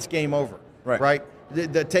back in, it's game over. Right?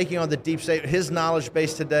 The taking on the deep state, his knowledge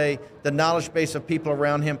base today, the knowledge base of people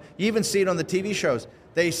around him, you even see it on the TV shows.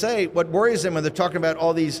 They say what worries them when they're talking about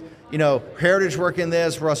all these, Heritage working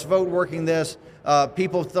this, Russ Vogt working this,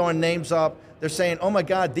 people throwing names up. They're saying, oh my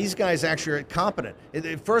God, these guys actually are incompetent.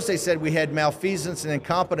 At first they said we had malfeasance and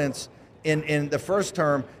incompetence in the first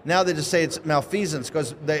term. Now they just say it's malfeasance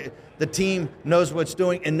because the team knows what it's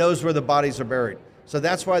doing and knows where the bodies are buried. So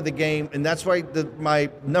that's why the game, and that's why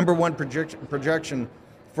my number one projection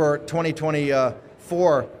for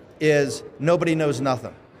 2024 is nobody knows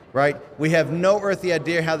nothing, right? We have no earthly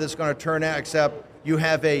idea how this is going to turn out, except you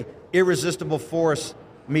have a irresistible force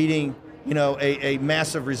meeting a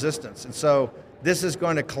massive resistance. And so this is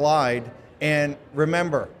going to collide. And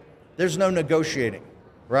remember, there's no negotiating,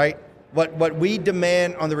 right? What we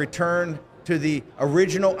demand on the return to the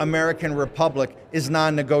original American Republic is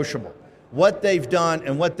non-negotiable. What they've done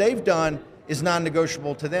is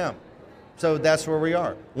non-negotiable to them. So that's where we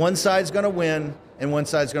are. One side's going to win and one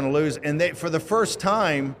side's going to lose. And for the first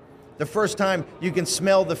time, you can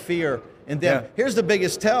smell the fear in them. Yeah. Here's the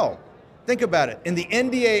biggest tell. Think about it. In the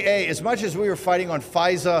NDAA, as much as we were fighting on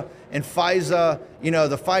FISA, the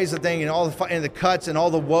FISA thing and all the cuts and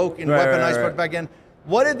all the woke and weaponized put back in,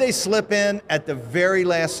 what did they slip in at the very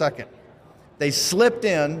last second? They slipped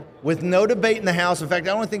in with no debate in the House. In fact,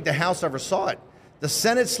 I don't think the House ever saw it. The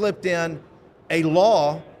Senate slipped in a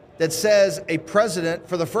law that says a president,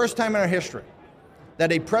 for the first time in our history,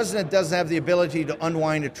 that a president doesn't have the ability to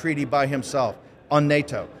unwind a treaty by himself on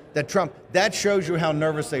NATO. That shows you how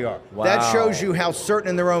nervous they are. Wow. That shows you how certain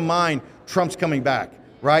in their own mind Trump's coming back,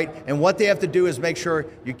 right? And what they have to do is make sure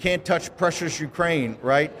you can't touch precious Ukraine,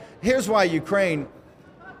 right? Here's why Ukraine,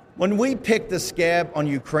 when we pick the scab on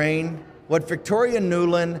Ukraine, what Victoria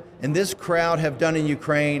Nuland and this crowd have done in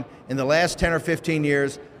Ukraine in the last 10 or 15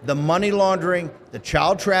 years, the money laundering, the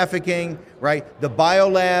child trafficking, right? The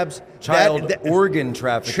biolabs. Child organ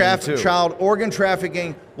trafficking, too. Child organ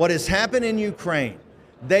trafficking. What has happened in Ukraine,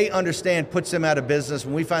 they understand puts them out of business,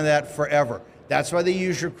 and we find that forever. That's why they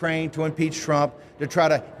use Ukraine to impeach Trump, to try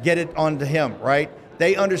to get it onto him, right?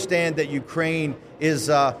 They understand that Ukraine is,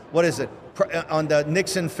 on the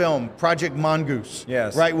Nixon film, Project Mongoose,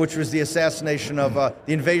 yes, right, which was the assassination of,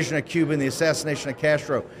 the invasion of Cuba and the assassination of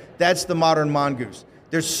Castro. That's the modern Mongoose.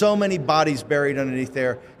 There's so many bodies buried underneath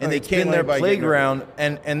there, and they can't let anybody get in their playground,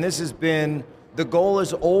 and this has been, the goal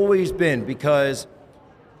has always been, because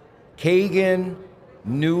Kagan,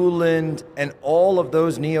 Nuland, and all of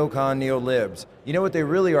those neocon, neo-libs, you know what they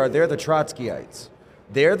really are? They're the Trotskyites.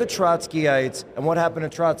 They're the Trotskyites, and what happened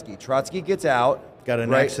to Trotsky? Trotsky gets out. Got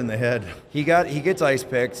an axe in the head. He gets ice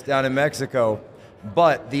picked down in Mexico.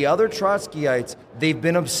 But the other Trotskyites, they've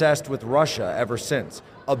been obsessed with Russia ever since.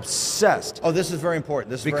 Obsessed. Oh, this is very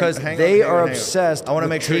important. This is because very, they are obsessed. I want to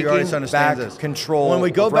make sure you always understand back this. Control. When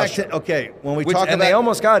we go of back Russia. when we Which, talk and about, they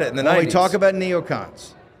almost got it in the 90s. When we talk about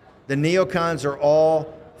neocons, the neocons are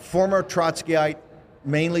all former Trotskyite,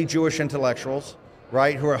 mainly Jewish intellectuals,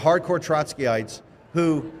 right? Who are hardcore Trotskyites,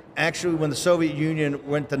 who actually, when the Soviet Union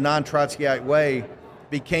went the non-Trotskyite way,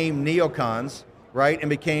 became neocons, right, and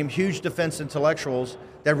became huge defense intellectuals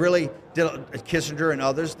that really did, Kissinger and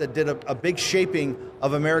others, that did a big shaping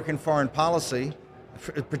of American foreign policy,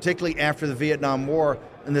 particularly after the Vietnam War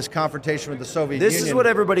and this confrontation with the Soviet Union. This is what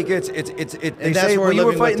everybody gets. They that's say, what well, you were living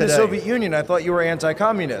with fighting the today. Soviet Union. I thought you were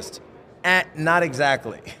anti-communist. Not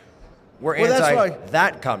exactly. We're Well, that's why-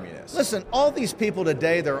 that communist. Listen, all these people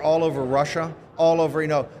today, they're all over Russia, all over,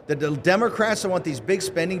 the Democrats that want these big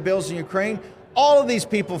spending bills in Ukraine. All of these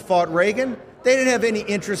people fought Reagan. They didn't have any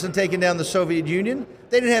interest in taking down the Soviet Union.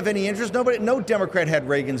 They didn't have any interest. No Democrat had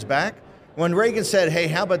Reagan's back. When Reagan said, hey,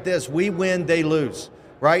 how about this? We win, they lose,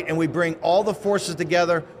 right? And we bring all the forces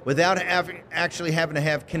together without actually having to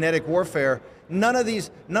have kinetic warfare. None of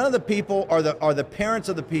the people are the parents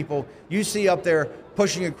of the people you see up there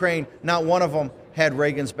pushing Ukraine. Not one of them had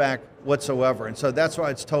Reagan's back whatsoever. And so that's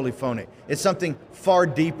why it's totally phony. It's something far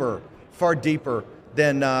deeper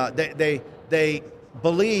than they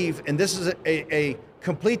believe, and this is a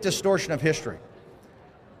complete distortion of history.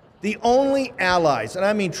 The only allies, and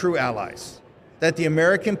I mean true allies, that the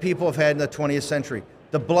American people have had in the 20th century,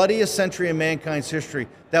 the bloodiest century in mankind's history,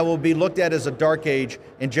 that will be looked at as a dark age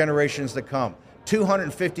in generations to come.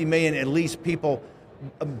 250 million at least people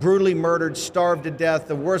brutally murdered, starved to death,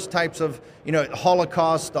 the worst types of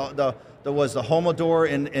Holocaust, there was the Holodomor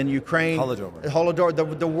in Ukraine.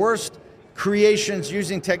 Holodomor, the worst creations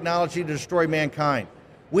using technology to destroy mankind.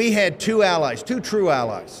 We had two true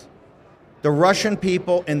allies. The Russian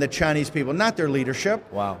people and the Chinese people, not their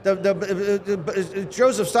leadership. Wow.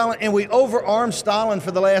 Joseph Stalin, and we overarmed Stalin for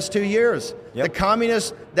the last 2 years. Yep. The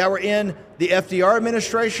communists that were in the FDR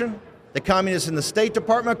administration, the communists in the State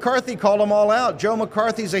Department, McCarthy called them all out. Joe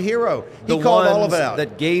McCarthy's a hero. He called all of it out.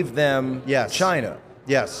 That gave them China.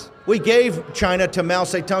 Yes. We gave China to Mao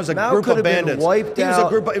Zedong, a Mao group could of have been bandits. wiped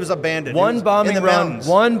out. It was a bandit. One bombing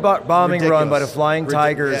run by the Flying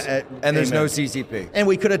Tigers, and there's no CCP. And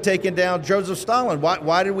we could have taken down Joseph Stalin.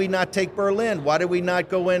 Why did we not take Berlin? Why did we not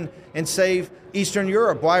go in and save Eastern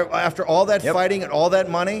Europe? Why, after all that fighting and all that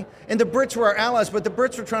money? And the Brits were our allies, but the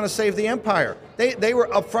Brits were trying to save the empire. They were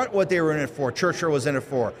upfront what they were in it for. Churchill was in it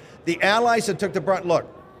for. The allies that took the brunt, look,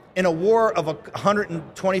 in a war of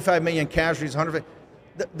 125 million casualties,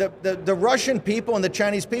 the Russian people and the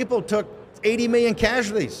Chinese people took 80 million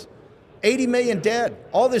casualties, 80 million dead,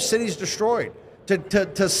 all their cities destroyed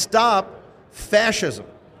to stop fascism,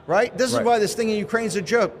 right? This is why this thing in Ukraine is a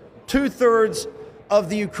joke. 2/3 of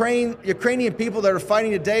the Ukrainian people that are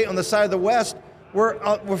fighting today on the side of the West were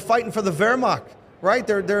fighting for the Wehrmacht, right?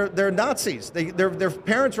 They're Nazis. Their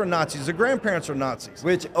parents were Nazis. Their grandparents were Nazis.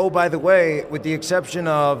 Which, by the way, with the exception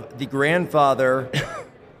of the grandfather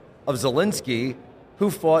of Zelensky, who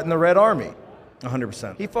fought in the Red Army.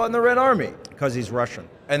 100%. He fought in the Red Army. Because he's Russian.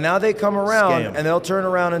 And now they come around Scam. and they'll turn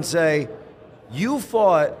around and say, you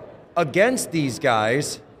fought against these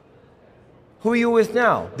guys. Who are you with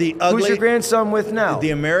now? Who's your grandson with now? The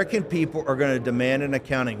American people are going to demand an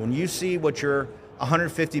accounting. When you see what your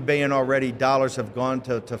 $150 billion already dollars have gone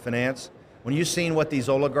to finance, when you've seen what these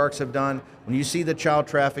oligarchs have done, when you see the child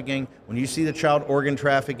trafficking, when you see the child organ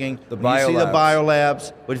trafficking, you see the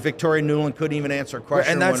biolabs, which Victoria Nuland couldn't even answer a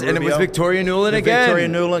question. And it was Victoria Nuland again. Victoria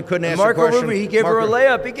Nuland couldn't answer Marco a question. Rubio, he gave her a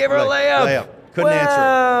layup. Couldn't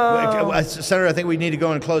answer. Senator, I think we need to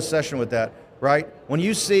go in closed session with that, right? When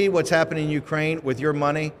you see what's happening in Ukraine with your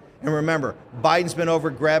money, and remember, Biden's been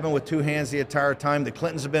over grabbing with two hands the entire time. The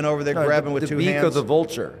Clintons have been over there grabbing with two hands. The beak of the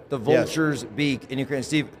vulture. The vulture's beak in Ukraine.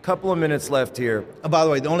 Steve, a couple of minutes left here. Oh, by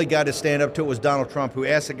the way, the only guy to stand up to it was Donald Trump, who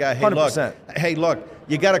asked the guy, hey, 100%. look,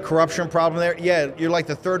 you got a corruption problem there? Yeah, you're like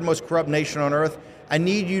the third most corrupt nation on earth. I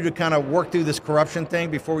need you to kind of work through this corruption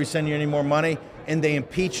thing before we send you any more money. And they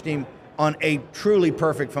impeached him on a truly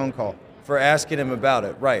perfect phone call. For asking him about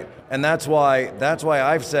it, right. And that's why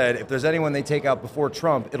I've said if there's anyone they take out before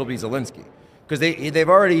Trump, it'll be Zelensky. Because they've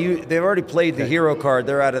already played the hero card.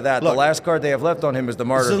 They're out of that. Look, the last card they have left on him is the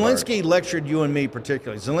martyr Zelensky card. lectured you and me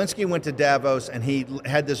particularly. Zelensky went to Davos and he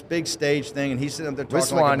had this big stage thing and he's sitting up there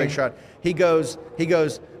talking like a big shot. He goes,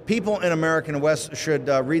 people in America and the West should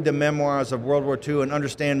read the memoirs of World War II and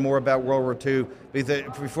understand more about World War II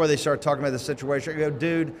before they start talking about the situation. I go,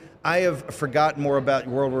 dude, I have forgotten more about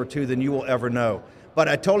World War II than you will ever know. But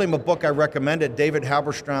I told him a book I recommended, David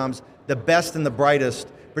Halberstam's The Best and the Brightest,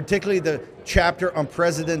 particularly the chapter on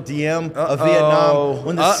President Diem of Vietnam.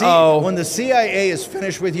 When the CIA is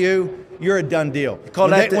finished with you, you're a done deal. They call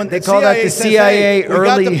that the CIA early. We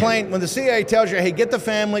got the plane. When the CIA tells you, hey, get the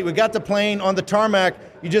family, we got the plane on the tarmac,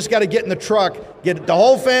 you just got to get in the truck, get the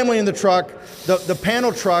whole family in the truck, the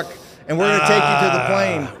panel truck, and we're going to take you to the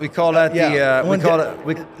plane. We call that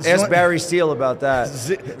ask Barry Steele about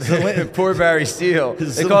that. Poor Barry Steele.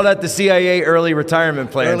 They call that the CIA early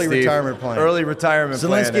retirement plan, Early Steve. retirement plan. Early retirement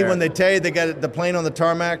plan. Zelensky, when they tell you they got the plane on the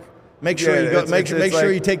tarmac, make sure you go. Make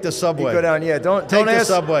sure you take the subway. You go down. Yeah, don't take ask,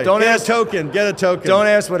 the subway. Don't get ask, a token. Get a token. Don't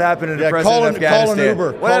ask what happened to the president of Afghanistan. Call an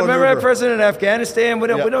Uber. Remember that president of Afghanistan? We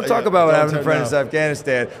don't talk about what happened to the president of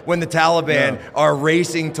Afghanistan when the Taliban are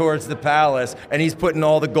racing towards the palace and he's putting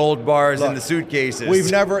all the gold bars in the suitcases. We've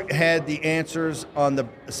never had the answers on the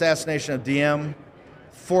assassination of Diem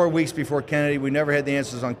 4 weeks before Kennedy. We never had the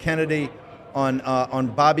answers on Kennedy, on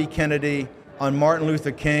Bobby Kennedy, on Martin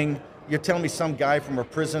Luther King. You're telling me some guy from a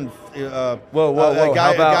prison, a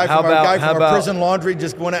guy from a prison laundry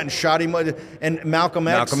just went out and shot him, and Malcolm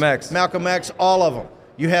X, all of them.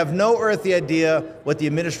 You have no earthly idea what the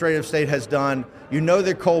administrative state has done. You know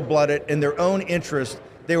they're cold-blooded. In their own interest,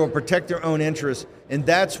 they will protect their own interests, and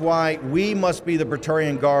that's why we must be the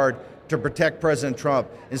Praetorian Guard to protect President Trump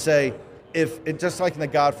and say, just like in The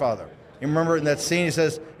Godfather. You remember in that scene, he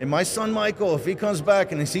says, and my son Michael, if he comes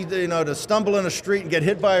back and he sees, to stumble in a street and get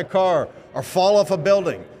hit by a car or fall off a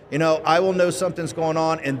building, I will know something's going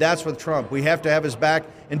on, and that's with Trump. We have to have his back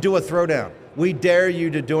and do a throwdown. We dare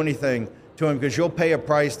you to do anything to him because you'll pay a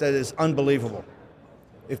price that is unbelievable.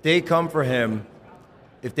 If they come for him,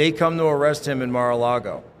 if they come to arrest him in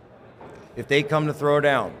Mar-a-Lago, if they come to throw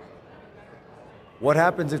down, what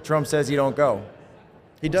happens if Trump says he don't go?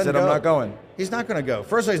 He doesn't said, go. I'm not going. He's not going to go.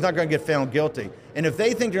 First of all, he's not going to get found guilty. And if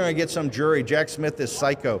they think they're going to get some jury, Jack Smith is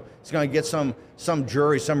psycho. He's going to get some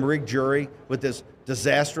jury, some rigged jury with this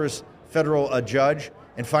disastrous federal judge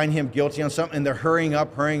and find him guilty on something, and they're hurrying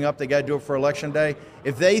up. They got to do it for Election Day.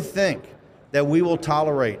 If they think that we will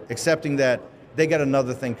tolerate accepting that, they got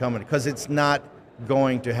another thing coming because it's not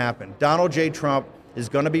going to happen. Donald J. Trump is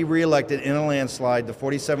going to be reelected in a landslide, the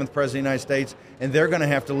 47th President of the United States, and they're going to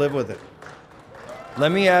have to live with it.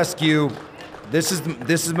 Let me ask you, this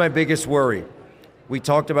is my biggest worry. We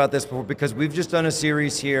talked about this before because we've just done a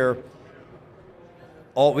series here.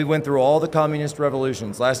 We went through all the communist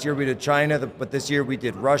revolutions. Last year we did China, but this year we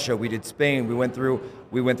did Russia, we did Spain, we went through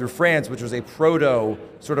France, which was a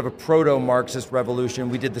proto-Marxist revolution.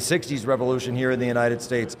 We did the 60s revolution here in the United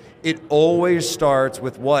States. It always starts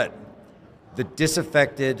with what? The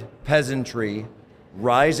disaffected peasantry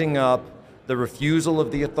rising up, the refusal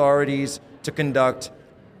of the authorities to conduct,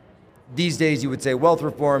 these days you would say wealth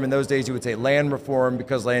reform, in those days you would say land reform,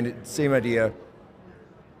 because land, same idea.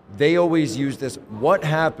 They always use this. What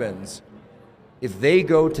happens if they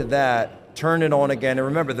go to that, turn it on again? And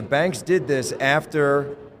remember, the banks did this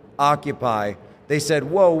after Occupy. They said,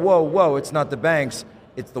 whoa, it's not the banks,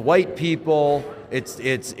 it's the white people, it's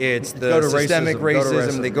the systemic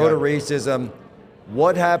racism. They go to racism.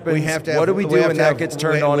 What happens? What do we do when that gets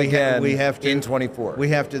turned on again in 24? We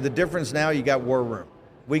have to. The difference now, you got war room.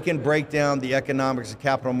 We can break down the economics of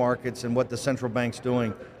capital markets and what the central bank's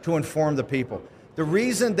doing to inform the people. The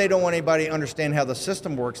reason they don't want anybody to understand how the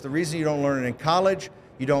system works, the reason you don't learn it in college,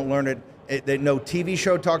 you don't learn it, no TV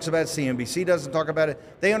show talks about it, CNBC doesn't talk about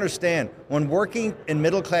it. They understand. When working and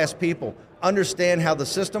middle-class people understand how the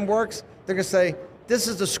system works, they're going to say, this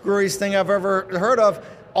is the screwiest thing I've ever heard of.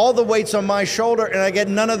 All the weight's on my shoulder, and I get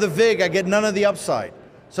none of the vig, I get none of the upside.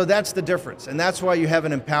 So that's the difference, and that's why you have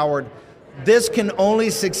an empowered. This can only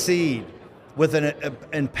succeed with an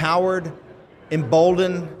empowered,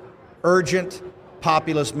 emboldened, urgent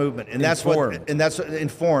populist movement, and that's informed, and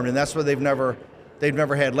that's what they've never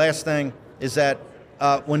had. Last thing is that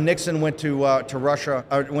when Nixon went to Russia,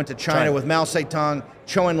 went to China with Mao Zedong,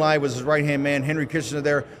 Zhou Enlai was his right-hand man, Henry Kissinger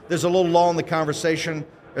there. There's a little lull in the conversation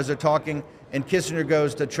as they're talking. And Kissinger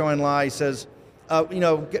goes to Zhou Enlai. He says,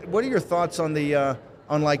 what are your thoughts on the,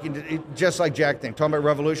 just like Jack thing, talking about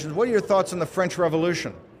revolutions, what are your thoughts on the French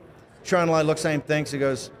Revolution? Zhou Enlai looks at him, thinks, he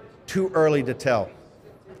goes, too early to tell.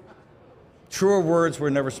 Truer words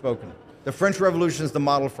were never spoken. The French Revolution is the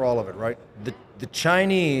model for all of it, right? The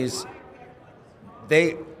Chinese,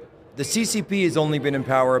 the CCP has only been in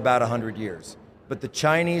power about 100 years. But the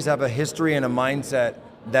Chinese have a history and a mindset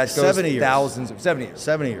that goes 70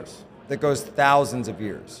 years. That goes thousands of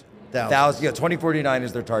years. 2049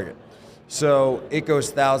 is their target. So it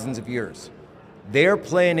goes thousands of years. They're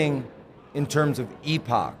planning in terms of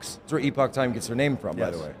epochs. That's where epoch time gets their name from,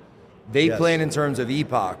 by the way. They Yes. plan in terms of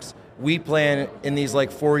epochs. We plan in these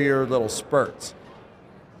like 4-year little spurts.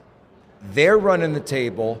 They're running the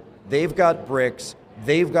table. They've got BRICS.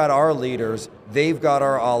 They've got our leaders. They've got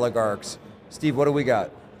our oligarchs. Steve, what do we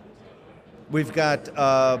got? We've got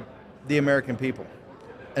the American people,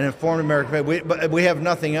 an informed American people. But we have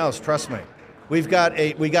nothing else. Trust me. We got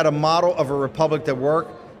a model of a republic that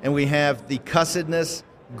works, and we have the cussedness,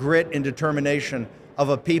 grit, and determination of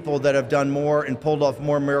a people that have done more and pulled off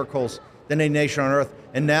more miracles than any nation on earth.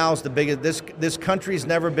 And now is the biggest. This country's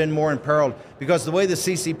never been more imperiled, because the way the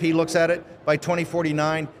CCP looks at it, by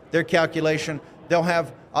 2049, their calculation, they'll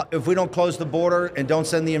have, if we don't close the border and don't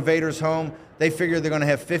send the invaders home, they figure they're going to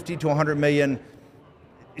have 50 to 100 million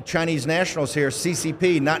Chinese nationals here,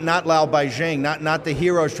 CCP, not Lao Beijing, not the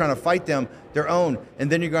heroes trying to fight them, their own. And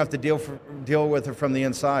then you're going to have to deal with it from the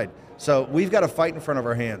inside. So we've got a fight in front of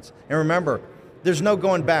our hands. And remember, there's no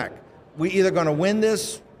going back. We're either going to win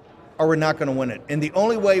this or we're not going to win it. And the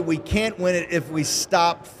only way we can't win it if we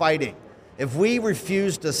stop fighting. If we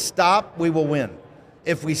refuse to stop, we will win.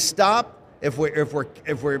 If we stop, if we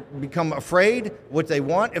become afraid what they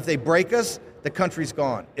want, if they break us, the country's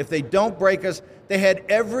gone. If they don't break us, they had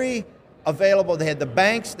every available. They had the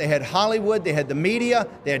banks, they had Hollywood, they had the media,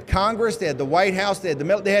 they had Congress, they had the White House, they had the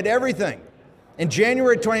middle, they had everything. In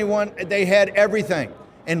January 21, they had everything.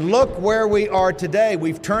 And look where we are today.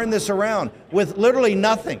 We've turned this around with literally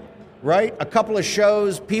nothing, right? A couple of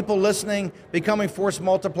shows, people listening, becoming force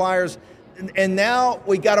multipliers. And now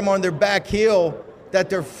we got them on their back heel that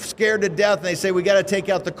they're scared to death, and they say, we got to take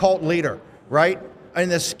out the cult leader, right? And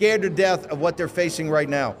they're scared to death of what they're facing right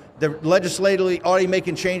now. They're legislatively already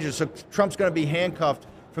making changes, so Trump's going to be handcuffed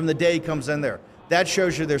from the day he comes in there. That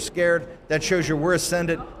shows you they're scared. That shows you we're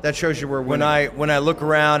ascendant. That shows you we're winning. When I look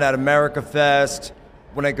around at America Fest,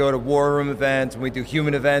 when I go to War Room events, when we do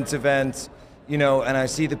human events, you know, and I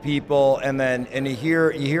see the people, and you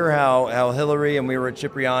hear how Hillary, and we were at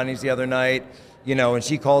Cipriani's the other night, you know, and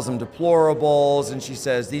she calls them deplorables, and she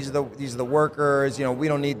says these are the workers. You know, we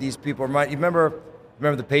don't need these people. You remember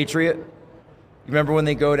the Patriot? You remember when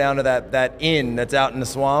they go down to that inn that's out in the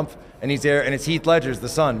swamp, and he's there, and it's Heath Ledger's the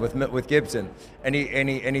son with Gibson, and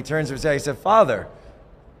he turns to his dad. He said, "Father,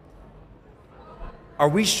 are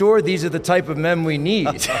we sure these are the type of men we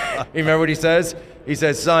need?" You remember what he says? He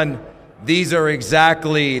says, "Son, these are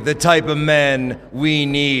exactly the type of men we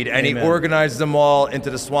need." And Amen. He organizes them all into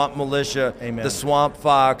the Swamp Militia, Amen. the Swamp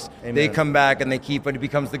Fox. Amen. They come back and they keep, and he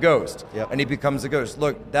becomes the ghost. Yep. And he becomes the ghost.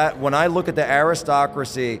 Look, that when I look at the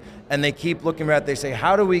aristocracy and they keep looking at it, they say,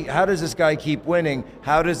 how does this guy keep winning?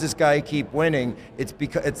 How does this guy keep winning? It's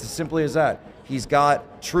as simply as that. He's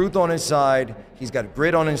got truth on his side. He's got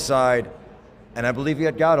grit on his side. And I believe he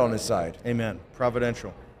had God on his side. Amen.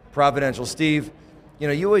 Providential. Steve, you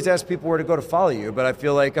know, you always ask people where to go to follow you, but I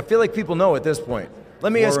feel like people know at this point.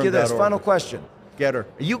 Let me ask you this, final question. Get her.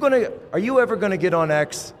 Are you ever gonna get on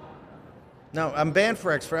X? No, I'm banned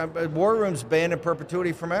for X. War Room's banned in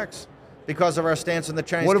perpetuity from X because of our stance on the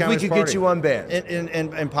Chinese What if we Communist could get Party. you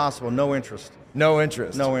unbanned? Impossible. No interest. No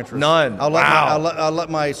interest. No interest. None. I'll let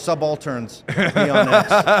my subalterns be on X.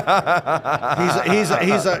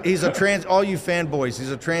 He's a trans. All you fanboys.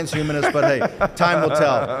 He's a transhumanist. But hey, time will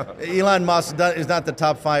tell. Elon Musk is not the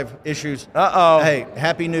top 5 issues. Hey,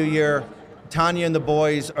 Happy New Year. Tanya and the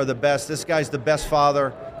boys are the best. This guy's the best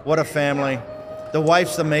father. What a family. The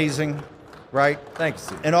wife's amazing, right? Thanks,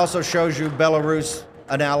 Steve. And also shows you Belarus,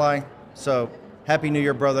 an ally. So. Happy New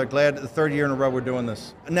Year, brother. Glad the 3rd year in a row we're doing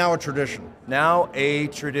this. Now a tradition.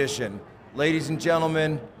 Ladies and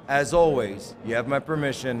gentlemen, as always, you have my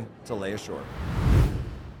permission to lay ashore.